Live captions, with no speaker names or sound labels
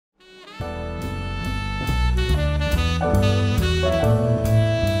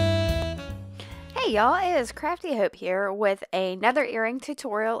Hey y'all, it is Crafty Hope here with another earring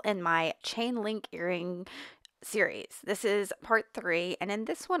tutorial in my chain link earring series. This is part 3, and in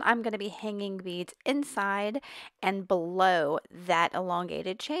this one I'm going to be hanging beads inside and below that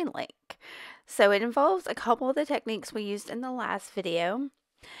elongated chain link. So it involves a couple of the techniques we used in the last video,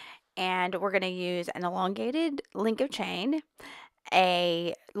 and we're going to use an elongated link of chain,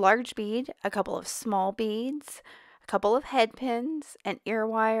 a large bead, a couple of small beads, a couple of head pins, an ear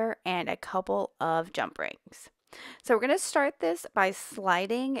wire, and a couple of jump rings. So we're going to start this by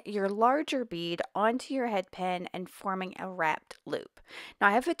sliding your larger bead onto your head pin and forming a wrapped loop. Now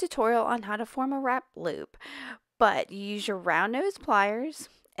I have a tutorial on how to form a wrapped loop, but you use your round nose pliers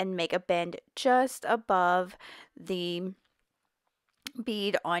and make a bend just above the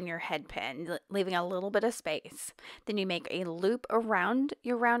bead on your head pin, leaving a little bit of space. Then you make a loop around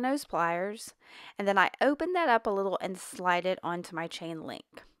your round nose pliers, and then I open that up a little and slide it onto my chain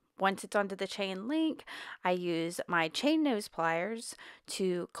link. Once it's onto the chain link, I use my chain nose pliers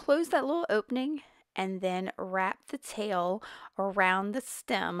to close that little opening and then wrap the tail around the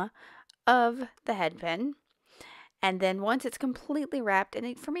stem of the head pin. And then once it's completely wrapped,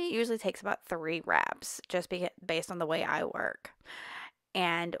 and for me it usually takes about 3 wraps, just based on the way I work.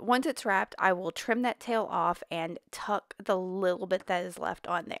 And once it's wrapped, I will trim that tail off and tuck the little bit that is left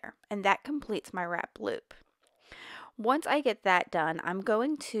on there. And that completes my wrap loop. Once I get that done, I'm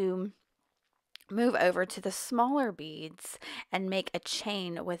going to move over to the smaller beads and make a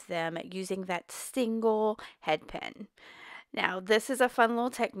chain with them using that single head pin. Now, this is a fun little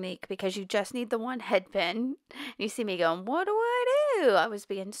technique because you just need the one head pin. You see me going, what do I do? I was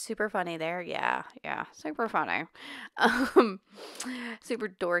being super funny there. Yeah, super funny. Super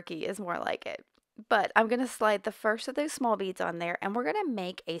dorky is more like it. But I'm going to slide the first of those small beads on there, and we're going to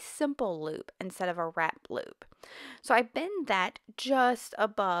make a simple loop instead of a wrap loop. So I bend that just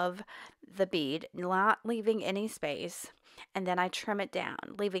above the bead, not leaving any space. And then I trim it down,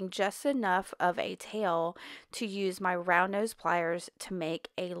 leaving just enough of a tail to use my round nose pliers to make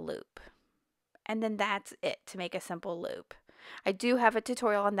a loop. And then that's it, to make a simple loop. I do have a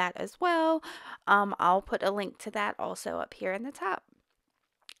tutorial on that as well. I'll put a link to that also up here in the top.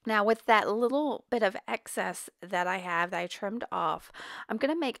 Now with that little bit of excess that I have that I trimmed off, I'm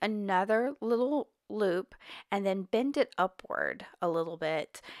going to make another little loop and then bend it upward a little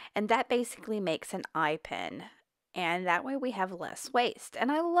bit. And that basically makes an eye pin. And that way we have less waste.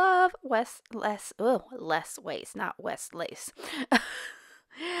 And I love less waste, not West lace.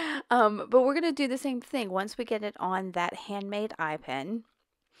 But we're going to do the same thing. Once we get it on that handmade eye pin,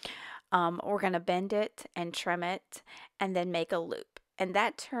 we're going to bend it and trim it and then make a loop. And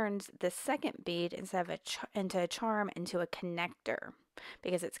that turns the second bead instead of into a charm into a connector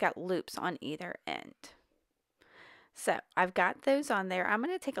because it's got loops on either end. So I've got those on there. I'm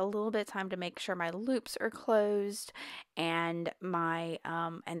going to take a little bit of time to make sure my loops are closed and my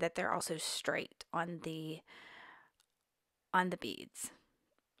and that they're also straight on the beads.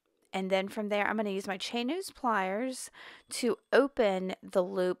 And then from there, I'm going to use my chain nose pliers to open the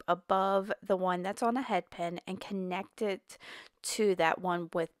loop above the one that's on a head pin and connect it to that one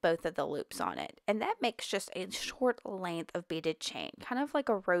with both of the loops on it. And that makes just a short length of beaded chain, kind of like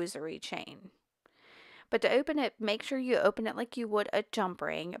a rosary chain. But to open it, make sure you open it like you would a jump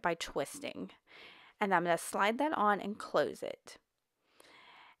ring by twisting. And I'm going to slide that on and close it.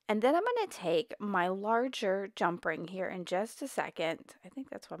 And then I'm going to take my larger jump ring here in just a second. I think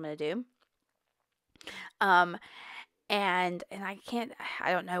that's what I'm going to do. And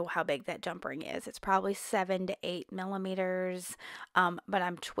I don't know how big that jump ring is. It's probably 7 to 8 millimeters. But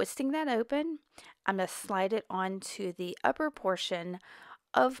I'm twisting that open. I'm going to slide it onto the upper portion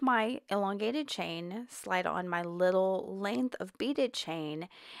of my elongated chain, slide on my little length of beaded chain,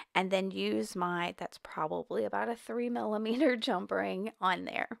 and then use that's probably about a 3 millimeter jump ring on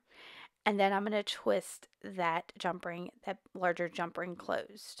there. And then I'm going to twist that larger jump ring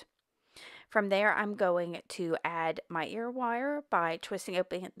closed. From there, I'm going to add my ear wire by twisting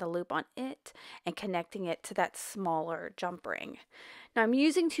open the loop on it and connecting it to that smaller jump ring. Now I'm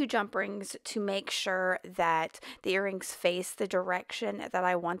using 2 jump rings to make sure that the earrings face the direction that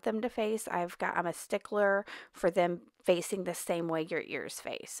I want them to face. I'm a stickler for them facing the same way your ears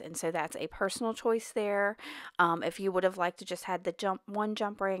face. And so that's a personal choice there. If you would have liked to just had the one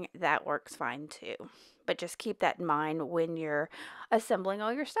jump ring, that works fine too. But just keep that in mind when you're assembling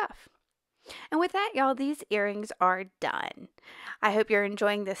all your stuff. And with that, y'all, these earrings are done. I hope you're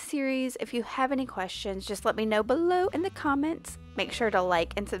enjoying this series. If you have any questions, just let me know below in the comments. Make sure to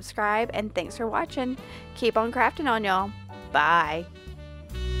like and subscribe, and thanks for watching. Keep on crafting on, y'all. Bye.